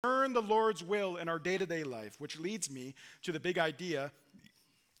learn the Lord's will in our day-to-day life, which leads me to the big idea,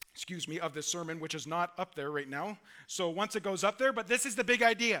 of this sermon, which is not up there right now. So once it goes up there, but this is the big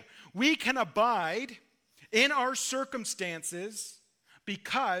idea. We can abide in our circumstances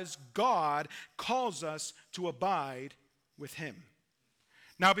because God calls us to abide with him.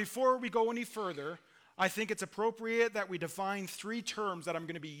 Now, before we go any further, I think it's appropriate that we define three terms that I'm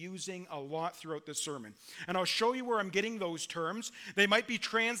going to be using a lot throughout this sermon. And I'll show you where I'm getting those terms. They might be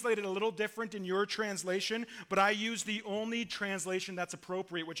translated a little different in your translation, but I use the only translation that's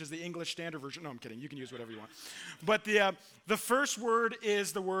appropriate, which is the English Standard Version. No, I'm kidding. You can use whatever you want. But the first word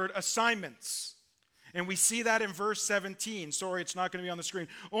is the word assignments. And we see that in verse 17. Sorry, it's not going to be on the screen.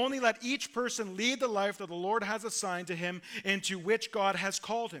 Only let each person lead the life that the Lord has assigned to him and to which God has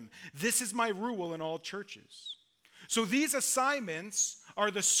called him. This is my rule in all churches. So these assignments are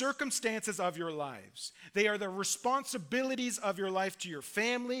the circumstances of your lives. They are the responsibilities of your life to your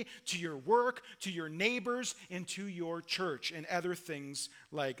family, to your work, to your neighbors, and to your church, and other things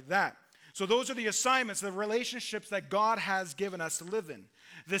like that. So those are the assignments, the relationships that God has given us to live in.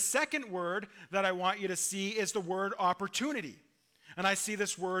 The second word that I want you to see is the word opportunity. And I see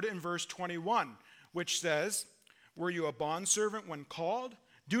this word in verse 21, which says, were you a bondservant when called?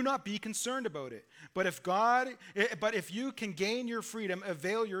 Do not be concerned about it. But if you can gain your freedom,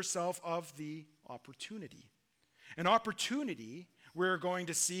 avail yourself of the opportunity. An opportunity we're going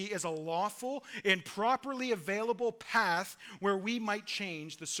to see is a lawful and properly available path where we might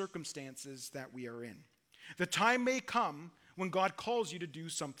change the circumstances that we are in. The time may come when God calls you to do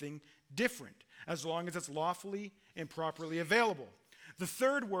something different, as long as it's lawfully and properly available. The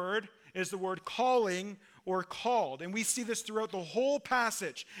third word is the word calling or called, and we see this throughout the whole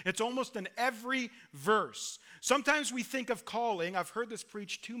passage. It's almost in every verse. Sometimes we think of calling, I've heard this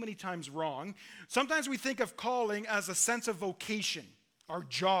preached too many times wrong, sometimes we think of calling as a sense of vocation, our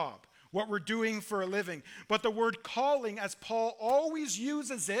job, what we're doing for a living. But the word calling, as Paul always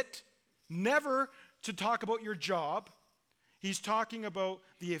uses it, never to talk about your job, he's talking about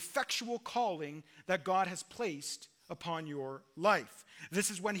the effectual calling that God has placed upon your life. This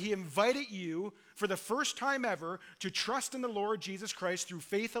is when he invited you for the first time ever to trust in the Lord Jesus Christ through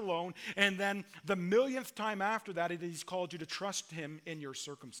faith alone, and then the millionth time after that, he's called you to trust him in your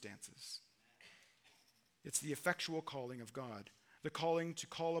circumstances. It's the effectual calling of God, the calling to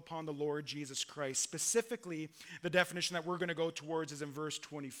call upon the Lord Jesus Christ. Specifically, the definition that we're going to go towards is in verse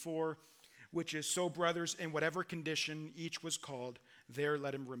 24, which is, so brothers, in whatever condition each was called, there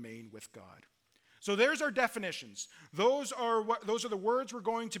let him remain with God. So there's our definitions. Those are the words we're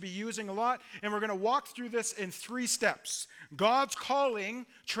going to be using a lot, and we're going to walk through this in 3 steps. God's calling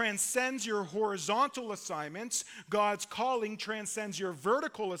transcends your horizontal assignments. God's calling transcends your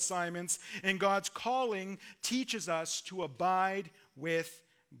vertical assignments, and God's calling teaches us to abide with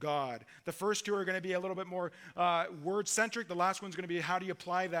God. The first 2 are going to be a little bit more word-centric. The last one's going to be how do you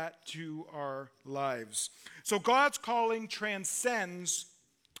apply that to our lives. So God's calling transcends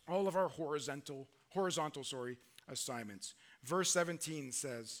all of our horizontal assignments. Verse 17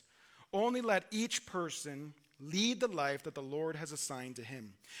 says, only let each person lead the life that the Lord has assigned to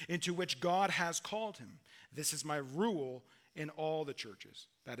him, into which God has called him. This is my rule in all the churches.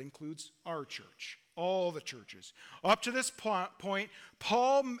 That includes our church. All the churches. Up to this point,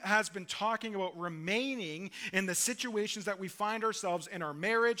 Paul has been talking about remaining in the situations that we find ourselves in our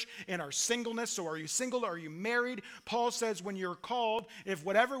marriage, in our singleness. So are you single? Are you married? Paul says when you're called, if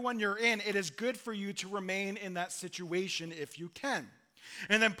whatever one you're in, it is good for you to remain in that situation if you can.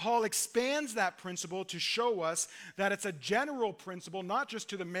 And then Paul expands that principle to show us that it's a general principle, not just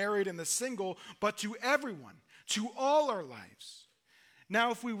to the married and the single, but to everyone, to all our lives. Now,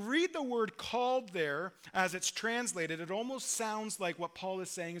 if we read the word called there as it's translated, it almost sounds like what Paul is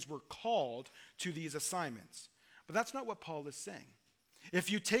saying is we're called to these assignments. But that's not what Paul is saying. If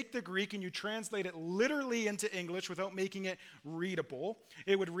you take the Greek and you translate it literally into English without making it readable,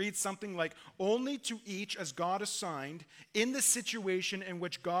 it would read something like, only to each as God assigned in the situation in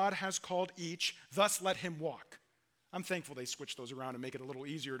which God has called each, thus let him walk. I'm thankful they switched those around and make it a little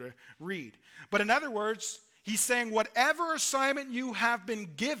easier to read. But in other words, he's saying whatever assignment you have been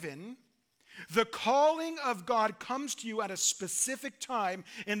given, the calling of God comes to you at a specific time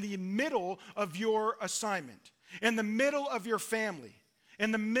in the middle of your assignment, in the middle of your family,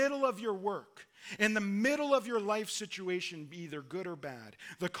 in the middle of your work, in the middle of your life situation, either good or bad.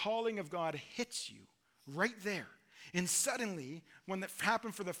 The calling of God hits you right there. And suddenly, when that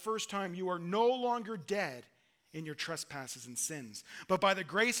happened for the first time, you are no longer dead in your trespasses and sins. But by the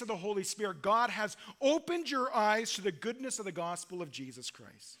grace of the Holy Spirit, God has opened your eyes to the goodness of the gospel of Jesus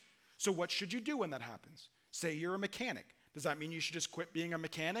Christ. So what should you do when that happens? Say you're a mechanic. Does that mean you should just quit being a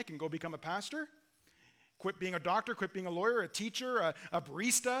mechanic and go become a pastor? Quit being a doctor, quit being a lawyer, a teacher, a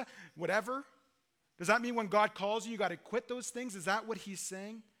barista, whatever? Does that mean when God calls you, you got to quit those things? Is that what he's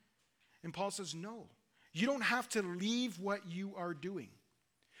saying? And Paul says, no. You don't have to leave what you are doing.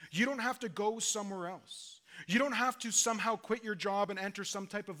 You don't have to go somewhere else. You don't have to somehow quit your job and enter some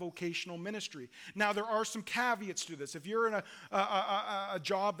type of vocational ministry. Now, there are some caveats to this. If you're in a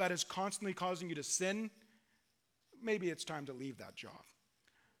job that is constantly causing you to sin, maybe it's time to leave that job.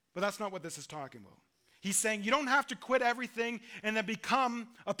 But that's not what this is talking about. He's saying you don't have to quit everything and then become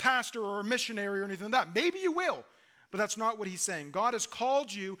a pastor or a missionary or anything like that. Maybe you will, but that's not what he's saying. God has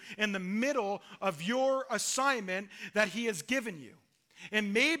called you in the middle of your assignment that he has given you.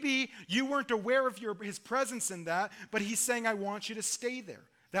 And maybe you weren't aware of his presence in that, but he's saying, I want you to stay there.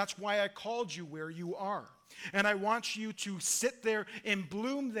 That's why I called you where you are. And I want you to sit there and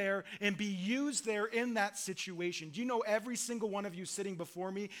bloom there and be used there in that situation. Do you know every single one of you sitting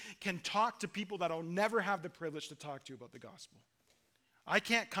before me can talk to people that I'll never have the privilege to talk to about the gospel? I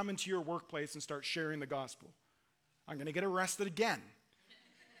can't come into your workplace and start sharing the gospel. I'm going to get arrested again.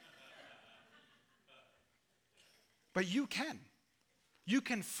 But you can. You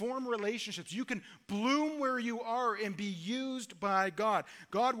can form relationships. You can bloom where you are and be used by God.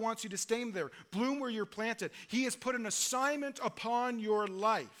 God wants you to stay there. Bloom where you're planted. He has put an assignment upon your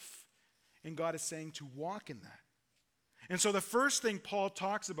life. And God is saying to walk in that. And so the first thing Paul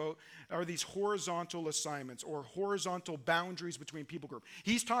talks about are these horizontal assignments or horizontal boundaries between people group.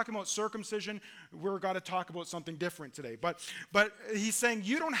 He's talking about circumcision. We're going to talk about something different today. But he's saying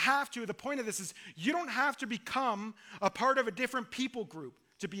you don't have to, the point of this is you don't have to become a part of a different people group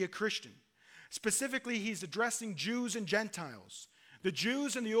to be a Christian. Specifically, he's addressing Jews and Gentiles. The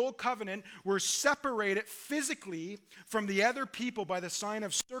Jews in the Old Covenant were separated physically from the other people by the sign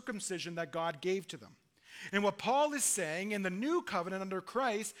of circumcision that God gave to them. And what Paul is saying in the new covenant under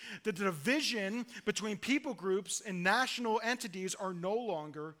Christ, the division between people groups and national entities are no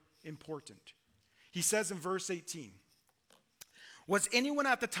longer important. He says in verse 18, was anyone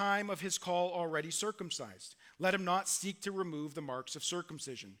at the time of his call already circumcised? Let him not seek to remove the marks of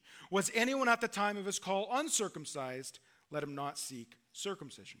circumcision. Was anyone at the time of his call uncircumcised? Let him not seek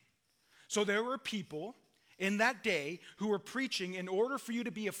circumcision. So there were people in that day who were preaching, in order for you to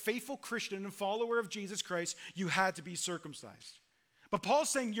be a faithful Christian and follower of Jesus Christ, you had to be circumcised. But Paul's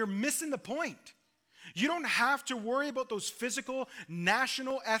saying you're missing the point. You don't have to worry about those physical,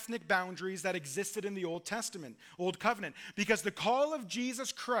 national, ethnic boundaries that existed in the Old Testament, Old Covenant, because the call of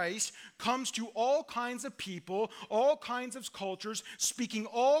Jesus Christ comes to all kinds of people, all kinds of cultures, speaking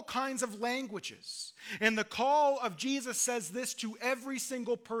all kinds of languages. And the call of Jesus says this to every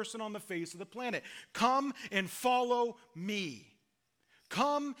single person on the face of the planet: come and follow me.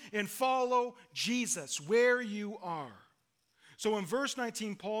 Come and follow Jesus where you are. So in verse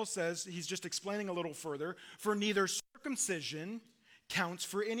 19, Paul says, he's just explaining a little further, for neither circumcision counts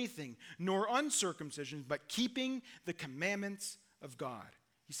for anything, nor uncircumcision, but keeping the commandments of God.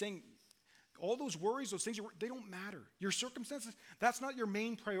 He's saying all those worries, those things, they don't matter. Your circumstances, that's not your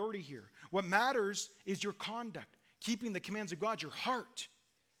main priority here. What matters is your conduct, keeping the commands of God, your heart.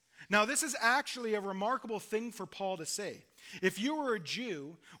 Now, this is actually a remarkable thing for Paul to say. If you were a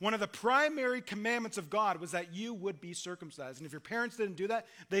Jew, one of the primary commandments of God was that you would be circumcised. And if your parents didn't do that,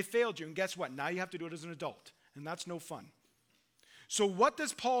 they failed you. And guess what? Now you have to do it as an adult. And that's no fun. So what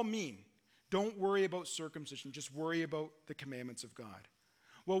does Paul mean? Don't worry about circumcision. Just worry about the commandments of God.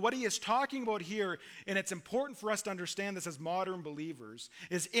 Well, what he is talking about here, and it's important for us to understand this as modern believers,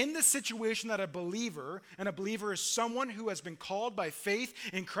 is in the situation that a believer, and a believer is someone who has been called by faith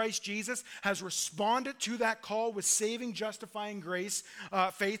in Christ Jesus, has responded to that call with saving, justifying grace,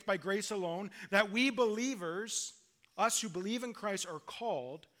 faith by grace alone, that we believers, us who believe in Christ, are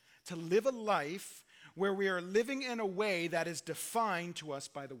called to live a life where we are living in a way that is defined to us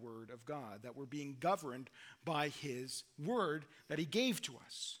by the Word of God, that we're being governed by His Word that He gave to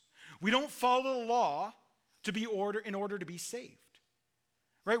us. We don't follow the law in order to be saved,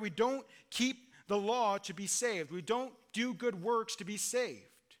 right? We don't keep the law to be saved. We don't do good works to be saved.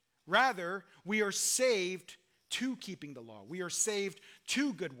 Rather, we are saved to keeping the law. We are saved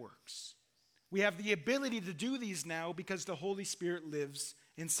to good works. We have the ability to do these now because the Holy Spirit lives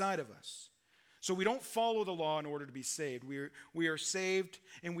inside of us. So we don't follow the law in order to be saved. We are saved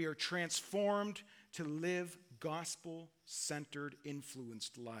and we are transformed to live gospel-centered,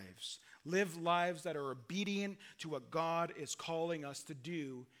 influenced lives. Live lives that are obedient to what God is calling us to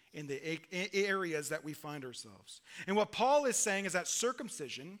do in the areas that we find ourselves. And what Paul is saying is that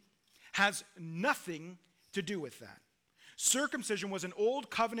circumcision has nothing to do with that. Circumcision was an old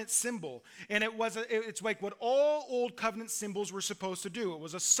covenant symbol, and it's like what all old covenant symbols were supposed to do. It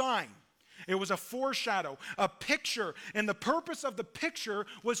was a sign. It was a foreshadow, a picture, and the purpose of the picture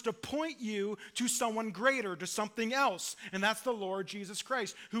was to point you to someone greater, to something else, and that's the Lord Jesus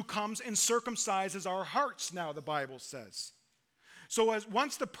Christ, who comes and circumcises our hearts now, the Bible says. So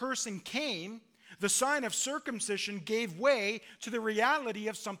once the person came, the sign of circumcision gave way to the reality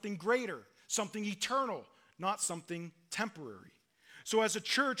of something greater, something eternal, not something temporary. So as a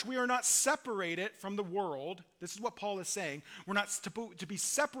church, we are not separated from the world. This is what Paul is saying. We're not to be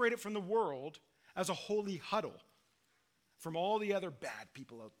separated from the world as a holy huddle from all the other bad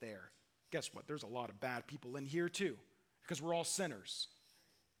people out there. Guess what? There's a lot of bad people in here too, because we're all sinners.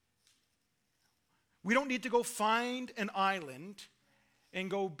 We don't need to go find an island and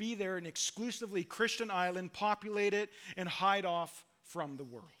go be there, an exclusively Christian island, populate it, and hide off from the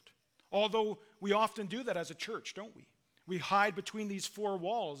world. Although we often do that as a church, don't we? We hide between these four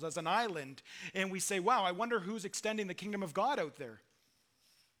walls as an island, and we say, wow, I wonder who's extending the kingdom of God out there.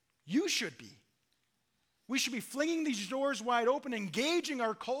 You should be. We should be flinging these doors wide open, engaging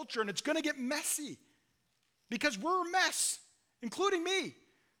our culture, and it's going to get messy because we're a mess, including me.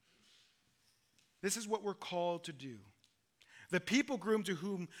 This is what we're called to do. The people group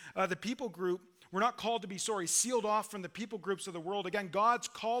we're not called to be, sealed off from the people groups of the world. Again, God's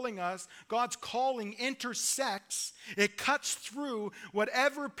calling intersects, it cuts through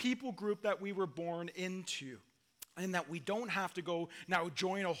whatever people group that we were born into. And that we don't have to go now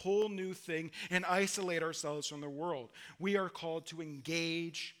join a whole new thing and isolate ourselves from the world. We are called to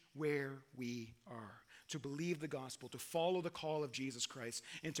engage where we are, to believe the gospel, to follow the call of Jesus Christ,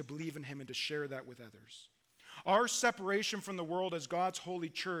 and to believe in him and to share that with others. Our separation from the world as God's holy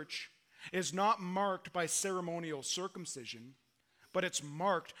church is not marked by ceremonial circumcision, but it's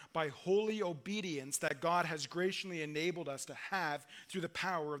marked by holy obedience that God has graciously enabled us to have through the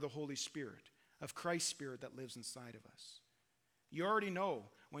power of the Holy Spirit, of Christ's Spirit that lives inside of us. You already know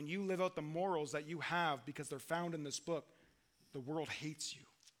when you live out the morals that you have because they're found in this book, the world hates you.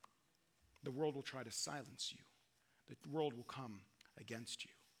 The world will try to silence you. The world will come against you.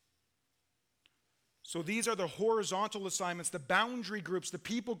 So these are the horizontal assignments, the boundary groups, the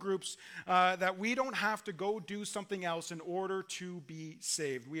people groups that we don't have to go do something else in order to be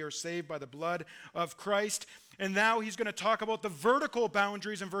saved. We are saved by the blood of Christ. And now he's going to talk about the vertical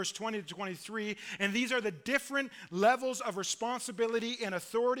boundaries in verse 20 to 23. And these are the different levels of responsibility and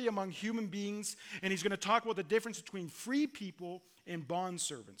authority among human beings. And he's going to talk about the difference between free people and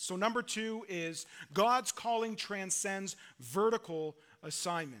bondservants. So number 2 is God's calling transcends vertical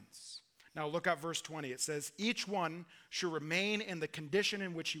assignments. Now look at verse 20. It says, each one should remain in the condition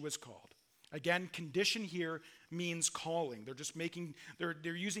in which he was called. Again, condition here means calling.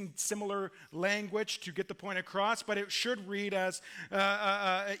 They're using similar language to get the point across, but it should read as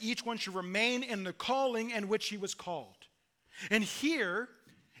each one should remain in the calling in which he was called. And here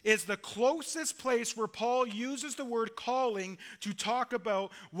is the closest place where Paul uses the word calling to talk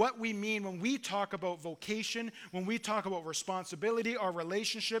about what we mean when we talk about vocation, when we talk about responsibility, our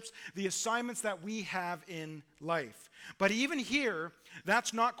relationships, the assignments that we have in life. But even here,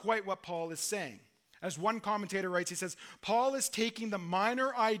 that's not quite what Paul is saying. As one commentator writes, he says, Paul is taking the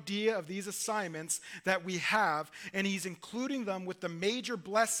minor idea of these assignments that we have, and he's including them with the major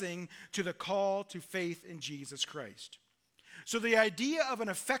blessing to the call to faith in Jesus Christ. So the idea of an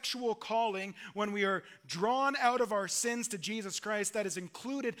effectual calling when we are drawn out of our sins to Jesus Christ, that is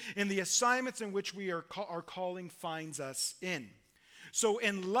included in the assignments in which our calling finds us in. So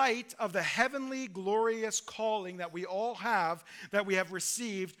in light of the heavenly glorious calling that we all have, that we have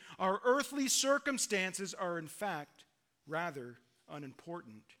received, our earthly circumstances are in fact rather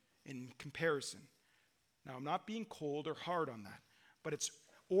unimportant in comparison. Now I'm not being cold or hard on that, but it's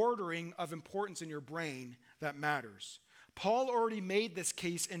ordering of importance in your brain that matters. Paul already made this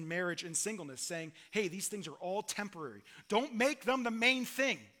case in marriage and singleness, saying, hey, these things are all temporary. Don't make them the main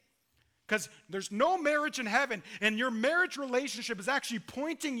thing. Because there's no marriage in heaven, and your marriage relationship is actually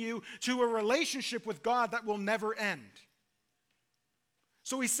pointing you to a relationship with God that will never end.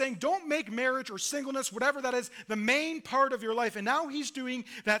 So he's saying, don't make marriage or singleness, whatever that is, the main part of your life. And now he's doing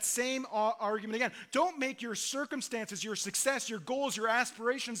that same argument again. Don't make your circumstances, your success, your goals, your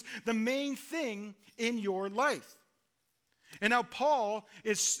aspirations the main thing in your life. And now Paul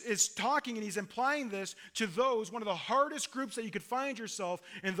is talking, and he's implying this to those, one of the hardest groups that you could find yourself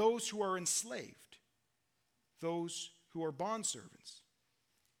in, those who are enslaved, those who are bondservants.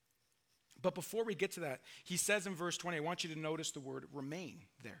 But before we get to that, he says in verse 20, I want you to notice the word remain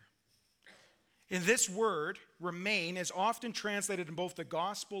there. In this word, remain is often translated in both the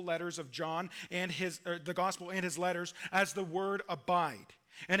gospel letters of John and the gospel and his letters as the word abide.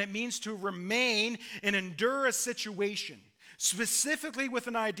 And it means to remain and endure a situation, specifically with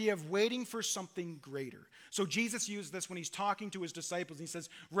an idea of waiting for something greater. So Jesus used this when he's talking to his disciples. He says,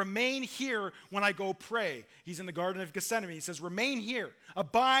 remain here when I go pray. He's in the Garden of Gethsemane. He says, remain here,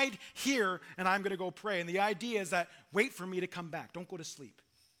 abide here, and I'm going to go pray. And the idea is that wait for me to come back. Don't go to sleep.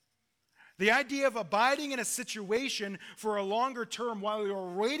 The idea of abiding in a situation for a longer term while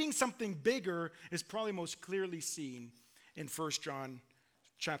you're awaiting something bigger is probably most clearly seen in 1 John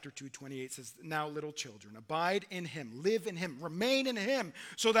chapter 2:28 says, now little children, abide in him, live in him, remain in him,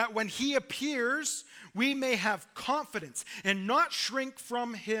 so that when he appears, we may have confidence and not shrink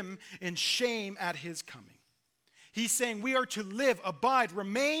from him in shame at his coming. He's saying we are to live, abide,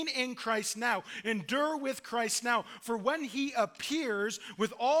 remain in Christ now, endure with Christ now, for when he appears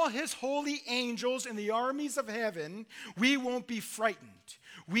with all his holy angels in the armies of heaven, we won't be frightened.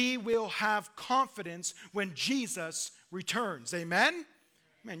 We will have confidence when Jesus returns. Amen?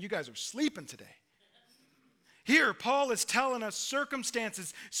 Man, you guys are sleeping today. Here, Paul is telling us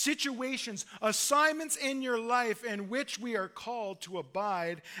circumstances, situations, assignments in your life in which we are called to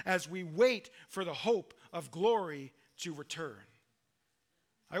abide as we wait for the hope of glory to return.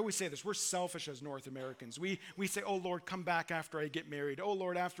 I always say this, we're selfish as North Americans. We say, oh Lord, come back after I get married. Oh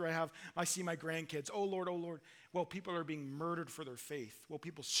Lord, after I see my grandkids. Oh Lord, oh Lord. Well, people are being murdered for their faith. Well,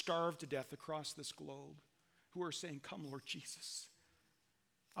 people starve to death across this globe who are saying, come Lord Jesus.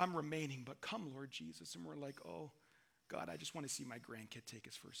 I'm remaining, but come, Lord Jesus. And we're like, oh, God, I just want to see my grandkid take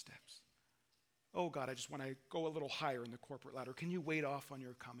his first steps. Oh, God, I just want to go a little higher in the corporate ladder. Can you wait off on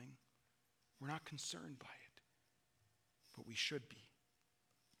your coming? We're not concerned by it, but we should be.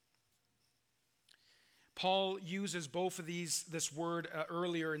 Paul uses both of this word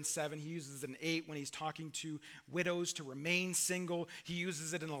earlier in 7. He uses it in 8 when he's talking to widows to remain single. He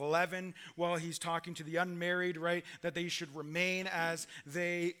uses it in 11 while he's talking to the unmarried, right, that they should remain as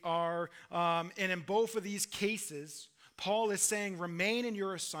they are. And in both of these cases, Paul is saying remain in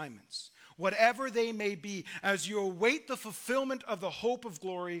your assignments, whatever they may be, as you await the fulfillment of the hope of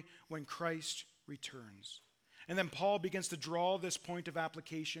glory when Christ returns. And then Paul begins to draw this point of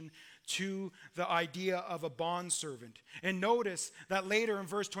application to the idea of a bondservant. And notice that later in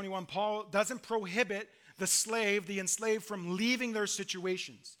verse 21, Paul doesn't prohibit the enslaved from leaving their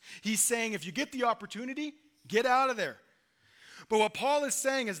situations. He's saying if you get the opportunity, get out of there. But what Paul is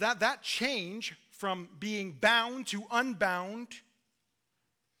saying is that change from being bound to unbound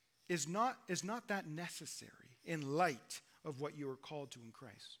is not that necessary in light of what you are called to in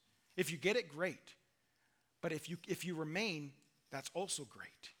Christ. If you get it, great. But if you remain, that's also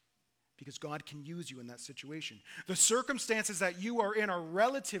great, because God can use you in that situation. The circumstances that you are in are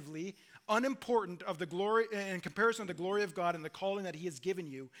relatively unimportant of the glory in comparison to the glory of God and the calling that he has given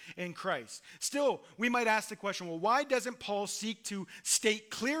you in Christ. Still, we might ask the question, well, why doesn't Paul seek to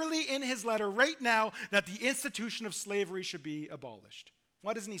state clearly in his letter right now that the institution of slavery should be abolished?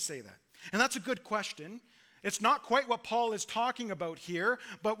 Why doesn't he say that? And that's a good question. It's not quite what Paul is talking about here,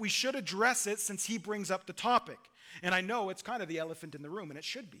 but we should address it since he brings up the topic. And I know it's kind of the elephant in the room, and it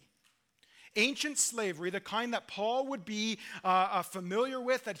should be. Ancient slavery, the kind that Paul would be familiar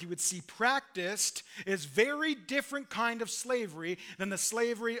with, that he would see practiced, is very different kind of slavery than the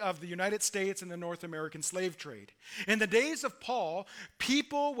slavery of the United States and the North American slave trade. In the days of Paul,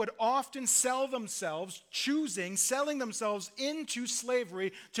 people would often selling themselves into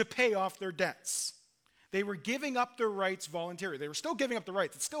slavery to pay off their debts. They were giving up their rights voluntarily. They were still giving up the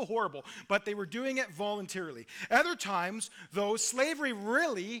rights. It's still horrible, but they were doing it voluntarily. Other times, though, slavery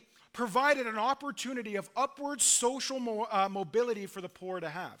really provided an opportunity of upward social mobility for the poor to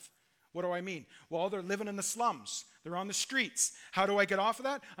have. What do I mean? Well, they're living in the slums. They're on the streets. How do I get off of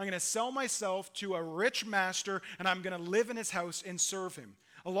that? I'm going to sell myself to a rich master, and I'm going to live in his house and serve him.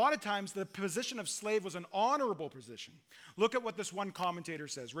 A lot of times, the position of slave was an honorable position. Look at what this one commentator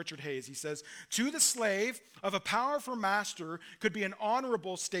says, Richard Hayes. He says, to the slave of a powerful master could be an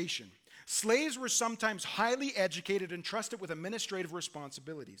honorable station. Slaves were sometimes highly educated and trusted with administrative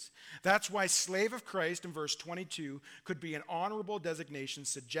responsibilities. That's why slave of Christ in verse 22 could be an honorable designation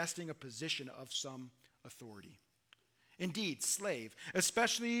suggesting a position of some authority. Indeed, slave,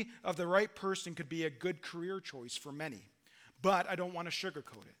 especially of the right person, could be a good career choice for many. But I don't want to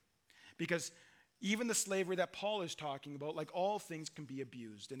sugarcoat it, because even the slavery that Paul is talking about, like all things, can be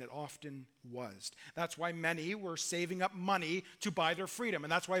abused, and it often was. That's why many were saving up money to buy their freedom,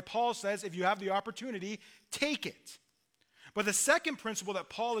 and that's why Paul says if you have the opportunity, take it. But the second principle that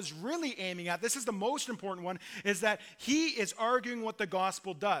Paul is really aiming at, this is the most important one, is that he is arguing what the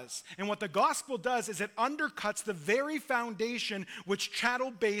gospel does. And what the gospel does is it undercuts the very foundation which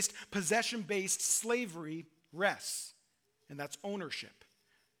chattel-based, possession-based slavery rests. And that's ownership.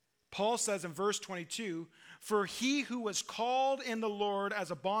 Paul says in verse 22, "For he who was called in the Lord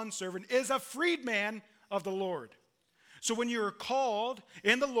as a bondservant is a freedman of the Lord." So when you're called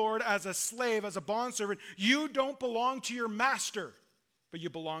in the Lord as a slave, as a bondservant, you don't belong to your master, but you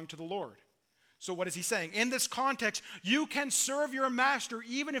belong to the Lord. So what is he saying? In this context, you can serve your master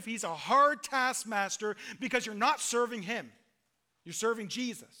even if he's a hard taskmaster because you're not serving him. You're serving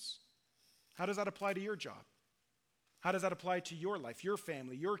Jesus. How does that apply to your job? How does that apply to your life, your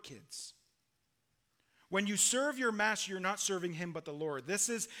family, your kids? When you serve your master, you're not serving him but the Lord. This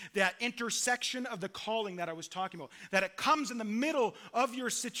is that intersection of the calling that I was talking about, that it comes in the middle of your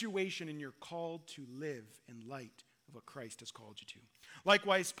situation and you're called to live in light of what Christ has called you to.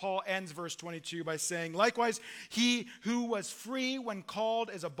 Likewise, Paul ends verse 22 by saying, "Likewise, he who was free when called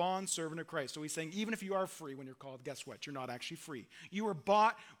is a bondservant of Christ." So he's saying, even if you are free when you're called, guess what? You're not actually free. You were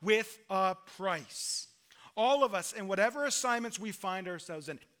bought with a price. All of us, in whatever assignments we find ourselves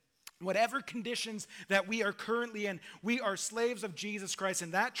in, whatever conditions that we are currently in, we are slaves of Jesus Christ,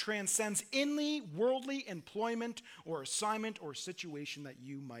 and that transcends any worldly employment or assignment or situation that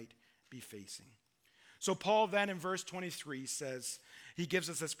you might be facing. So Paul then in verse 23 says, he gives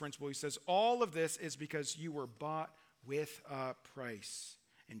us this principle. He says, "All of this is because you were bought with a price,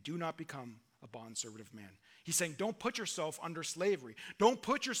 and do not become a bondservant of man." He's saying, don't put yourself under slavery. Don't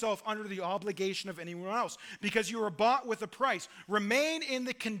put yourself under the obligation of anyone else because you are bought with a price. Remain in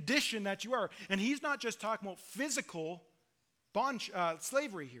the condition that you are. And he's not just talking about physical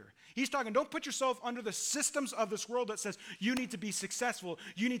slavery here. He's talking, don't put yourself under the systems of this world that says you need to be successful,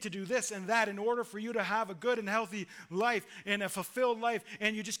 you need to do this and that in order for you to have a good and healthy life and a fulfilled life,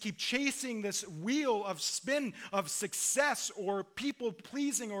 and you just keep chasing this wheel of spin of success or people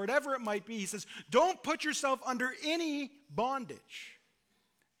pleasing or whatever it might be. He says, don't put yourself under any bondage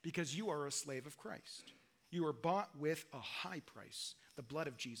because you are a slave of Christ. You are bought with a high price, the blood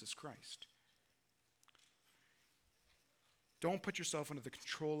of Jesus Christ. Don't put yourself under the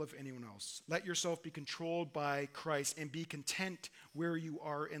control of anyone else. Let yourself be controlled by Christ and be content where you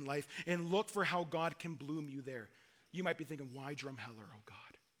are in life and look for how God can bloom you there. You might be thinking, why Drumheller, oh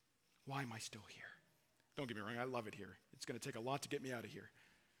God? Why am I still here? Don't get me wrong, I love it here. It's going to take a lot to get me out of here.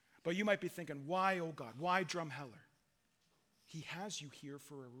 But you might be thinking, why, oh God? Why Drumheller? He has you here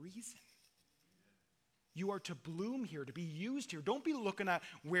for a reason. You are to bloom here, to be used here. Don't be looking at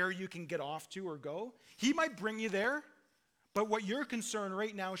where you can get off to or go. He might bring you there. But what your concern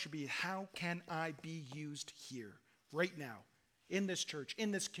right now should be, how can I be used here, right now, in this church,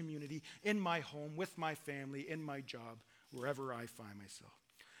 in this community, in my home, with my family, in my job, wherever I find myself.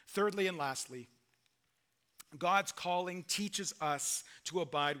 Thirdly and lastly, God's calling teaches us to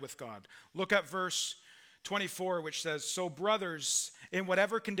abide with God. Look at verse 24, which says, "So brothers, in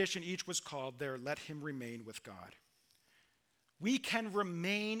whatever condition each was called, there let him remain with God." We can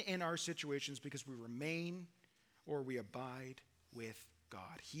remain in our situations because we remain or we abide with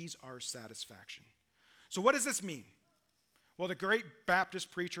God. He's our satisfaction. So what does this mean? Well, the great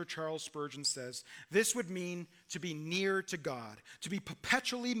Baptist preacher Charles Spurgeon says, this would mean to be near to God, to be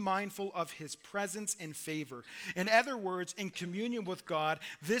perpetually mindful of his presence and favor. In other words, in communion with God,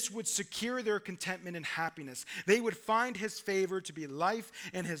 this would secure their contentment and happiness. They would find his favor to be life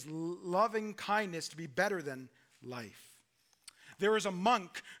and his loving kindness to be better than life. There was a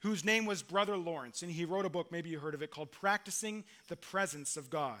monk whose name was Brother Lawrence, and he wrote a book, maybe you heard of it, called Practicing the Presence of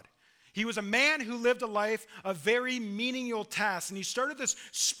God. He was a man who lived a life of very menial tasks, and he started this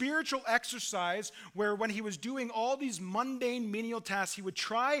spiritual exercise where when he was doing all these mundane menial tasks, he would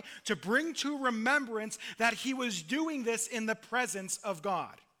try to bring to remembrance that he was doing this in the presence of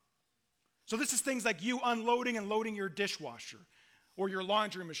God. So this is things like you unloading and loading your dishwasher, or your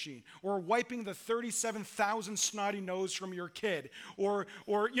laundry machine, or wiping the 37,000 snotty nose from your kid, or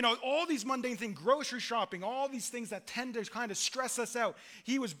all these mundane things, grocery shopping, all these things that tend to kind of stress us out.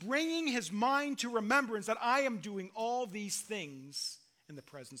 He was bringing his mind to remembrance that I am doing all these things in the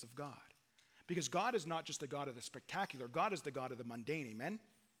presence of God. Because God is not just the God of the spectacular, God is the God of the mundane, amen?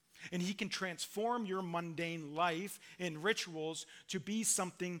 And he can transform your mundane life and rituals to be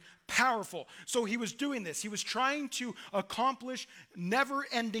something powerful. So he was doing this. He was trying to accomplish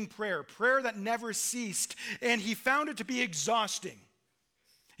never-ending prayer that never ceased. And he found it to be exhausting.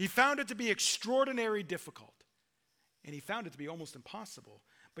 He found it to be extraordinarily difficult. And he found it to be almost impossible.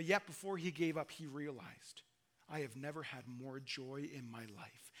 But yet before he gave up, he realized, I have never had more joy in my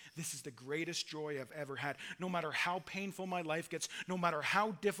life. This is the greatest joy I've ever had. No matter how painful my life gets, no matter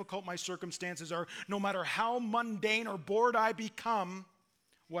how difficult my circumstances are, no matter how mundane or bored I become,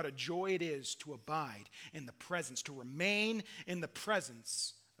 what a joy it is to abide in the presence, to remain in the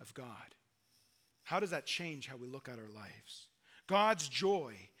presence of God. How does that change how we look at our lives? God's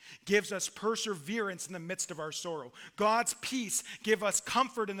joy gives us perseverance in the midst of our sorrow. God's peace gives us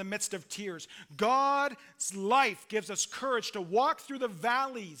comfort in the midst of tears. God's life gives us courage to walk through the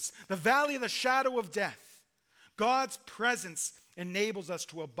valleys, the valley of the shadow of death. God's presence enables us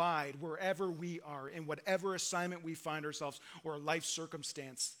to abide wherever we are, in whatever assignment we find ourselves or life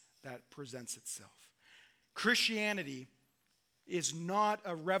circumstance that presents itself. Christianity is not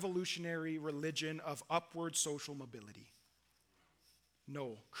a revolutionary religion of upward social mobility.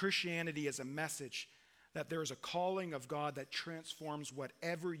 No, Christianity is a message that there is a calling of God that transforms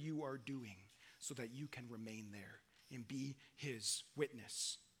whatever you are doing so that you can remain there and be his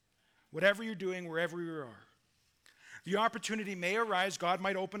witness. Whatever you're doing, wherever you are. The opportunity may arise. God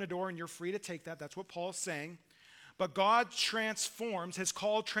might open a door and you're free to take that. That's what Paul's saying. But God transforms, his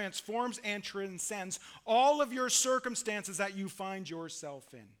call transforms and transcends all of your circumstances that you find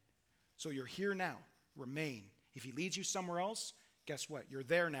yourself in. So you're here now. Remain. If he leads you somewhere else, guess what? You're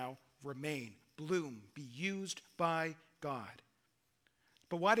there now. Remain. Bloom. Be used by God.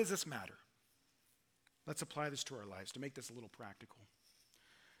 But why does this matter? Let's apply this to our lives to make this a little practical.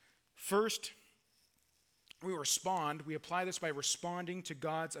 First, we apply this by responding to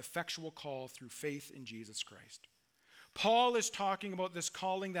God's effectual call through faith in Jesus Christ. Paul is talking about this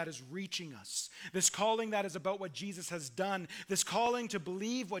calling that is reaching us, this calling that is about what Jesus has done, this calling to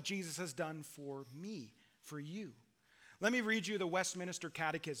believe what Jesus has done for me, for you. Let me read you the Westminster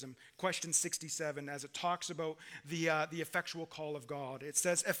Catechism, question 67, as it talks about the effectual call of God. It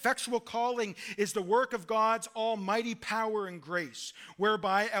says, effectual calling is the work of God's almighty power and grace,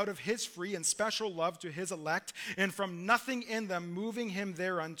 whereby out of his free and special love to his elect, and from nothing in them moving him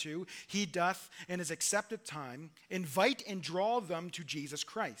thereunto, he doth in his accepted time invite and draw them to Jesus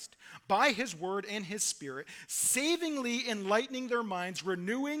Christ, by his word and his spirit, savingly enlightening their minds,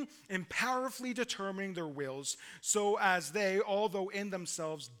 renewing and powerfully determining their wills, so as they, although in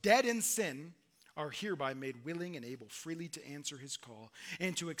themselves dead in sin, are hereby made willing and able freely to answer his call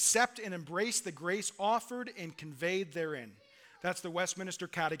and to accept and embrace the grace offered and conveyed therein. That's the Westminster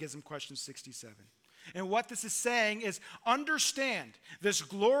Catechism, question 67. And what this is saying is understand this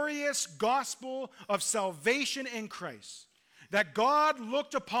glorious gospel of salvation in Christ. That God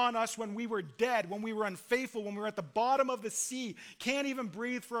looked upon us when we were dead, when we were unfaithful, when we were at the bottom of the sea, can't even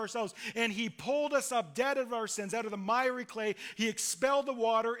breathe for ourselves. And he pulled us up dead of our sins, out of the miry clay. He expelled the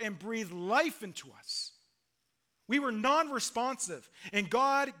water and breathed life into us. We were non-responsive, and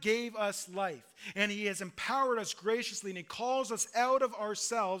God gave us life. And he has empowered us graciously, and he calls us out of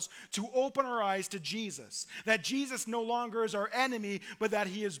ourselves to open our eyes to Jesus. That Jesus no longer is our enemy, but that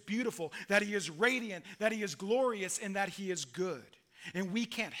he is beautiful, that he is radiant, that he is glorious, and that he is good. And we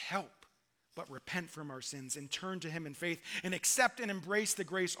can't help but repent from our sins and turn to him in faith and accept and embrace the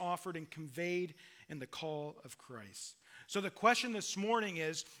grace offered and conveyed in the call of Christ. So the question this morning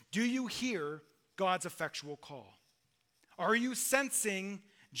is, do you hear God's effectual call? Are you sensing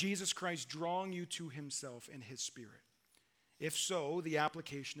Jesus Christ drawing you to himself in his spirit? If so, the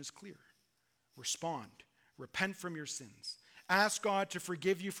application is clear. Respond. Repent from your sins. Ask God to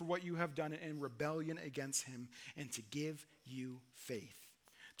forgive you for what you have done in rebellion against him and to give you faith.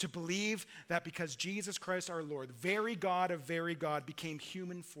 To believe that because Jesus Christ our Lord, very God of very God, became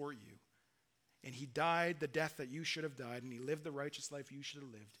human for you. And he died the death that you should have died, and he lived the righteous life you should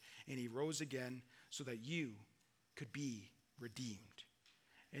have lived, and he rose again so that you could be redeemed.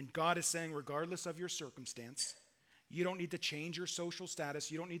 And God is saying, regardless of your circumstance, you don't need to change your social status.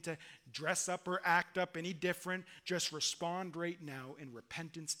 You don't need to dress up or act up any different. Just respond right now in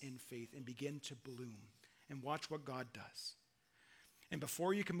repentance and faith and begin to bloom and watch what God does. And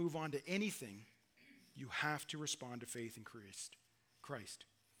before you can move on to anything, you have to respond to faith in Christ.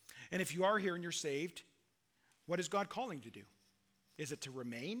 And if you are here and you're saved, what is God calling to do? Is it to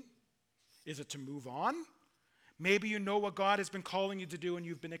remain? Is it to move on? Maybe you know what God has been calling you to do and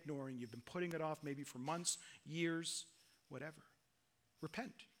you've been ignoring. You've been putting it off maybe for months, years, whatever.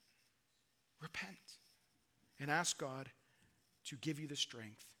 Repent. Repent. And ask God to give you the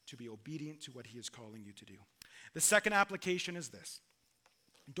strength to be obedient to what he is calling you to do. The second application is this.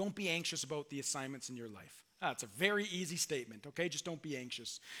 Don't be anxious about the assignments in your life. That's a very easy statement, okay? Just don't be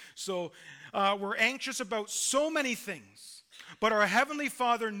anxious. So we're anxious about so many things, but our Heavenly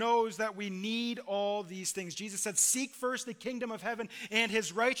Father knows that we need all these things. Jesus said, seek first the kingdom of heaven and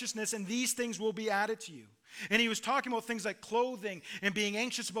his righteousness, and these things will be added to you. And he was talking about things like clothing and being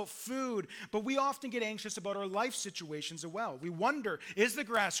anxious about food, but we often get anxious about our life situations as well. We wonder, is the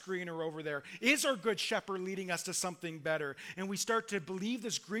grass greener over there? Is our good shepherd leading us to something better? And we start to believe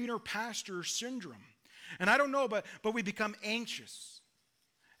this greener pasture syndrome. And I don't know, but we become anxious.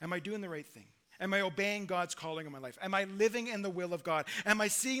 Am I doing the right thing? Am I obeying God's calling in my life? Am I living in the will of God? Am I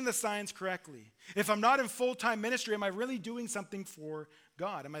seeing the signs correctly? If I'm not in full-time ministry, am I really doing something for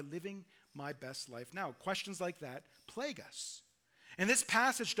God? Am I living my best life now? Questions like that plague us. And this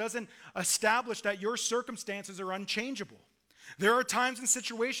passage doesn't establish that your circumstances are unchangeable. There are times and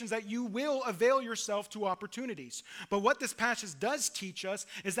situations that you will avail yourself to opportunities. But what this passage does teach us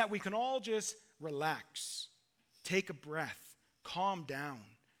is that we can all just relax, take a breath, calm down.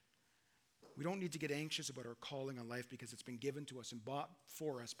 We don't need to get anxious about our calling on life because it's been given to us and bought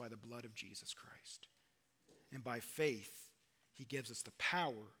for us by the blood of Jesus Christ. And by faith, he gives us the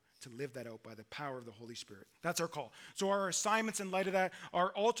power to live that out by the power of the Holy Spirit. That's our call. So our assignments in light of that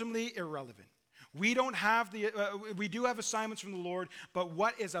are ultimately irrelevant. We do have assignments from the Lord, but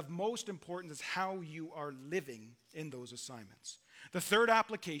what is of most importance is how you are living in those assignments. The third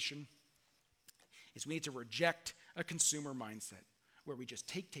application is we need to reject a consumer mindset where we just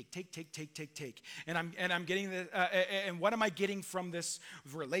take. And I'm getting this, and what am I getting from this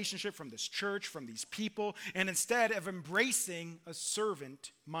relationship, from this church, from these people? And instead of embracing a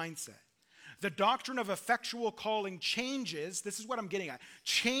servant mindset. The doctrine of effectual calling changes, this is what I'm getting at,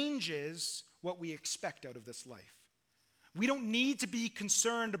 changes what we expect out of this life. We don't need to be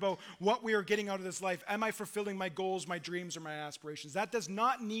concerned about what we are getting out of this life. Am I fulfilling my goals, my dreams, or my aspirations? That does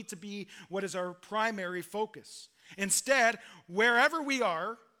not need to be what is our primary focus. Instead, wherever we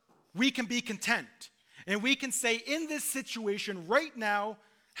are, we can be content. And we can say, in this situation right now,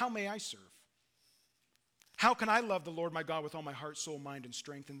 how may I serve? How can I love the Lord my God with all my heart, soul, mind, and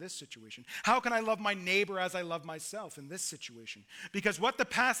strength in this situation? How can I love my neighbor as I love myself in this situation? Because what the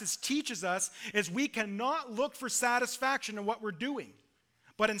passage teaches us is we cannot look for satisfaction in what we're doing,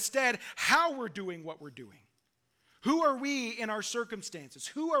 but instead how we're doing what we're doing. Who are we in our circumstances?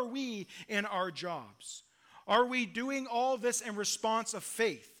 Who are we in our jobs? Are we doing all this in response of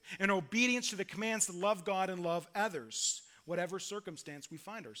faith and obedience to the commands to love God and love others, whatever circumstance we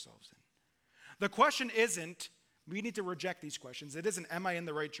find ourselves in? The question isn't, we need to reject these questions. It isn't, am I in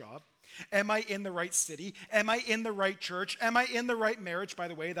the right job? Am I in the right city? Am I in the right church? Am I in the right marriage? By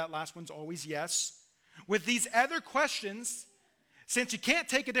the way, that last one's always yes. With these other questions, since you can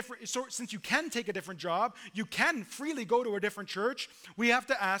take a different job, you can freely go to a different church, we have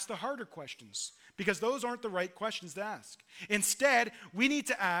to ask the harder questions because those aren't the right questions to ask. Instead, we need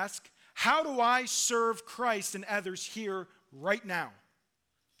to ask, how do I serve Christ and others here right now?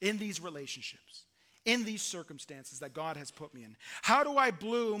 In these relationships, in these circumstances that God has put me in? How do I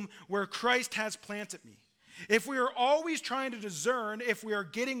bloom where Christ has planted me? If we are always trying to discern if we are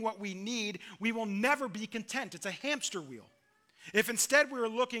getting what we need, we will never be content. It's a hamster wheel. If instead we are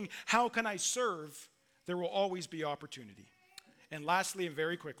looking, how can I serve, there will always be opportunity. And lastly, and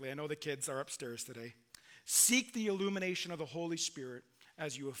very quickly, I know the kids are upstairs today, seek the illumination of the Holy Spirit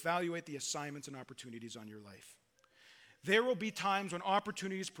as you evaluate the assignments and opportunities on your life. There will be times when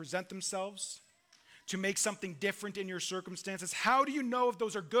opportunities present themselves to make something different in your circumstances. How do you know if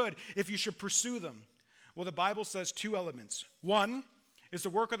those are good, if you should pursue them? Well, the Bible says two elements. One is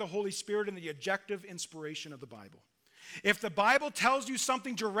the work of the Holy Spirit and the objective inspiration of the Bible. If the Bible tells you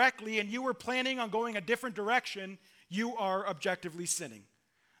something directly and you were planning on going a different direction, you are objectively sinning.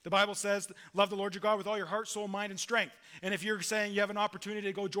 The Bible says, love the Lord your God with all your heart, soul, mind, and strength. And if you're saying you have an opportunity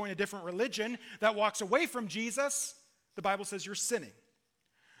to go join a different religion that walks away from Jesus, the Bible says you're sinning.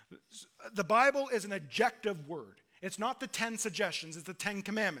 The Bible is an objective word. It's not the 10 suggestions, it's the 10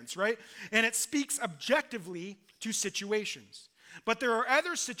 commandments, right? And it speaks objectively to situations. But there are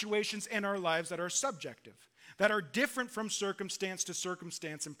other situations in our lives that are subjective, that are different from circumstance to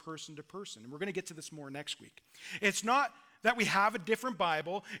circumstance and person to person. And we're going to get to this more next week. It's not that we have a different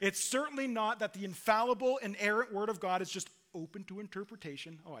Bible. It's certainly not that the infallible, inerrant Word of God is just open to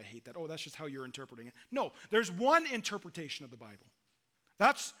interpretation. Oh, I hate that. Oh, that's just how you're interpreting it. No, there's one interpretation of the Bible.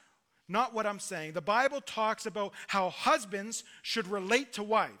 That's not what I'm saying. The Bible talks about how husbands should relate to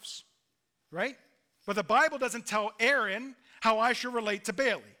wives, right? But the Bible doesn't tell Aaron how I should relate to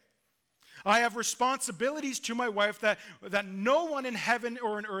Bailey. I have responsibilities to my wife that no one in heaven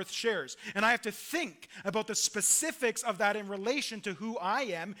or in earth shares. And I have to think about the specifics of that in relation to who I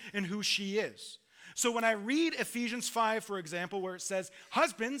am and who she is. So when I read Ephesians 5, for example, where it says,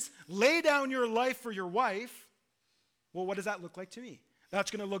 husbands, lay down your life for your wife, well, what does that look like to me? That's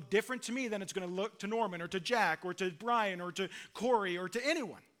going to look different to me than it's going to look to Norman or to Jack or to Brian or to Corey or to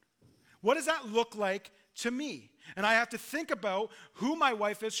anyone. What does that look like to me? And I have to think about who my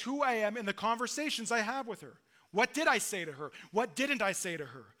wife is, who I am in the conversations I have with her. What did I say to her? What didn't I say to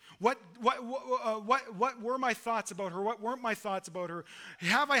her? What were my thoughts about her? What weren't my thoughts about her?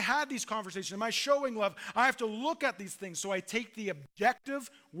 Have I had these conversations? Am I showing love? I have to look at these things. So I take the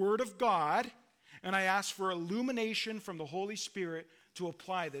objective word of God and I ask for illumination from the Holy Spirit to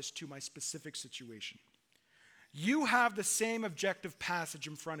apply this to my specific situation. You have the same objective passage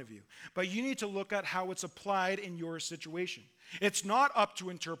in front of you, but you need to look at how it's applied in your situation. It's not up to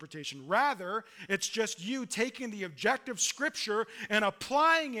interpretation. Rather, it's just you taking the objective scripture and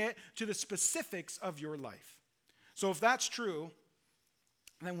applying it to the specifics of your life. So if that's true,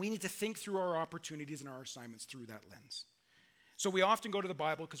 then we need to think through our opportunities and our assignments through that lens. So we often go to the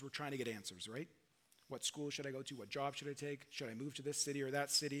Bible because we're trying to get answers, right? What school should I go to? What job should I take? Should I move to this city or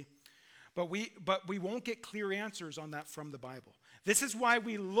that city? But we won't get clear answers on that from the Bible. This is why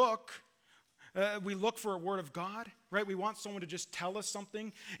we look for a word of God, right? We want someone to just tell us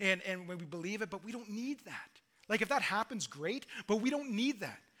something and when we believe it, but we don't need that. Like if that happens, great, but we don't need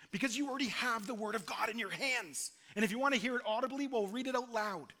that because you already have the word of God in your hands. And if you want to hear it audibly, well, read it out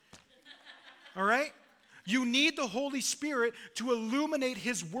loud. All right? You need the Holy Spirit to illuminate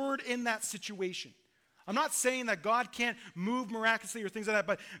his word in that situation. I'm not saying that God can't move miraculously or things like that,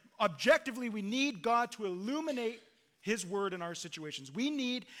 but objectively, we need God to illuminate his word in our situations. We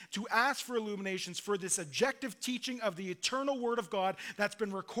need to ask for illuminations for this objective teaching of the eternal word of God that's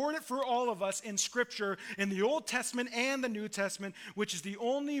been recorded for all of us in Scripture in the Old Testament and the New Testament, which is the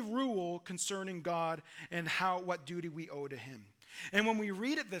only rule concerning God and what duty we owe to him. And when we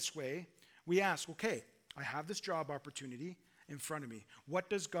read it this way, we ask, okay, I have this job opportunity in front of me. What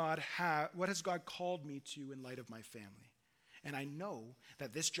has God called me to in light of my family? And I know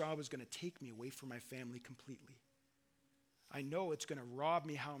that this job is going to take me away from my family completely. I know it's going to rob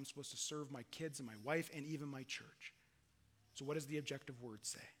me how I'm supposed to serve my kids and my wife and even my church. So what does the objective word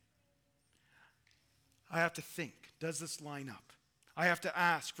say? I have to think, does this line up? I have to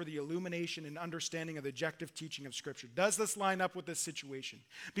ask for the illumination and understanding of the objective teaching of Scripture. Does this line up with this situation?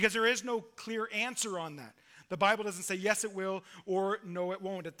 Because there is no clear answer on that. The Bible doesn't say yes it will or no it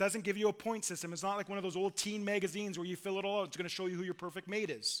won't. It doesn't give you a point system. It's not like one of those old teen magazines where you fill it all out. It's going to show you who your perfect mate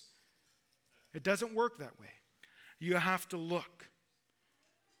is. It doesn't work that way. You have to look.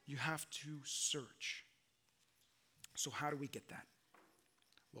 You have to search. So how do we get that?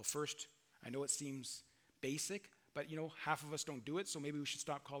 Well, first, I know it seems basic, but half of us don't do it, so maybe we should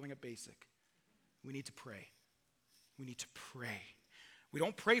stop calling it basic. We need to pray. We need to pray. We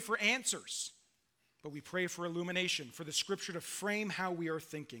don't pray for answers, but we pray for illumination, for the Scripture to frame how we are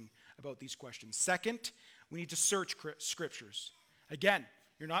thinking about these questions. Second, we need to search Scriptures. Again,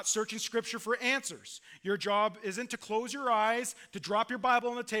 you're not searching Scripture for answers. Your job isn't to close your eyes, to drop your Bible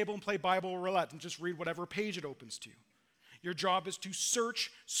on the table and play Bible roulette and just read whatever page it opens to. Your job is to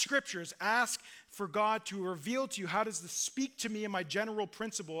search Scriptures. Ask for God to reveal to you, how does this speak to me in my general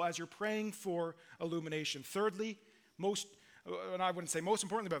principle as you're praying for illumination. Thirdly, and I wouldn't say most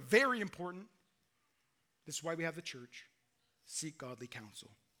importantly, but very important, this is why we have the church, seek godly counsel.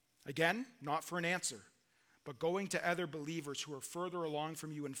 Again, not for an answer, but going to other believers who are further along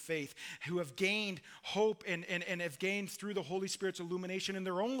from you in faith, who have gained hope and have gained through the Holy Spirit's illumination in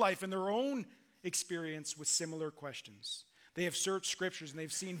their own life and their own experience with similar questions. They have searched Scriptures and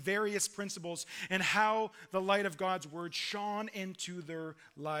they've seen various principles and how the light of God's word shone into their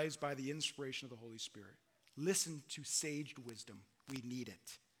lives by the inspiration of the Holy Spirit. Listen to saged wisdom. We need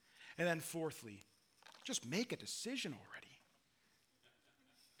it. And then fourthly, just make a decision already.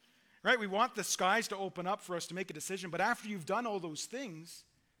 Right? We want the skies to open up for us to make a decision, but after you've done all those things,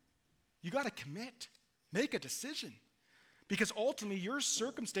 you got to commit. Make a decision. Because ultimately, your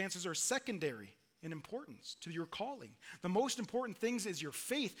circumstances are secondary in importance to your calling. The most important things is your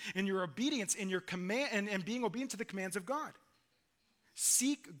faith and your obedience and your command and being obedient to the commands of God.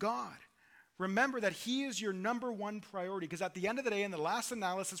 Seek God. Remember that he is your number one priority, because at the end of the day, in the last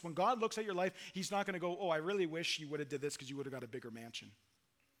analysis, when God looks at your life, he's not going to go, I really wish you would have did this because you would have got a bigger mansion.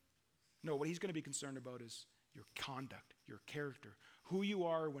 No, what he's going to be concerned about is your conduct, your character, who you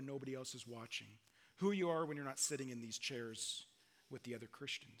are when nobody else is watching, who you are when you're not sitting in these chairs with the other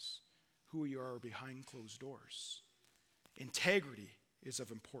Christians, who you are behind closed doors. Integrity is of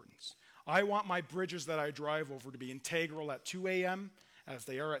importance. I want my bridges that I drive over to be integral at 2 a.m. as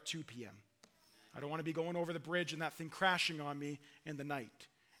they are at 2 p.m. I don't want to be going over the bridge and that thing crashing on me in the night.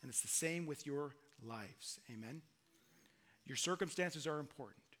 And it's the same with your lives. Amen? Your circumstances are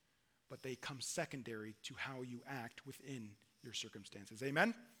important, but they come secondary to how you act within your circumstances.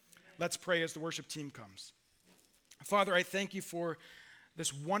 Amen? Let's pray as the worship team comes. Father, I thank you for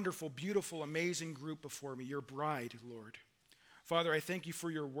this wonderful, beautiful, amazing group before me, your bride, Lord. Father, I thank you for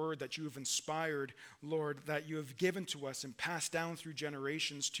your word that you have inspired, Lord, that you have given to us and passed down through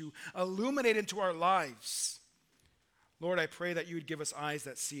generations to illuminate into our lives. Lord, I pray that you would give us eyes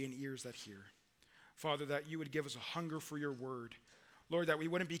that see and ears that hear. Father, that you would give us a hunger for your word. Lord, that we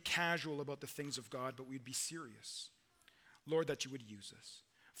wouldn't be casual about the things of God, but we'd be serious. Lord, that you would use us.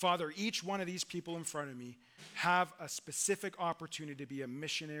 Father, each one of these people in front of me have a specific opportunity to be a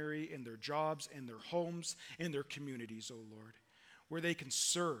missionary in their jobs, in their homes, in their communities, oh Lord, where they can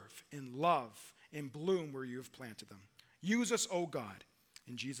serve and love and bloom where you have planted them. Use us, oh God.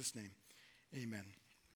 In Jesus' name, amen.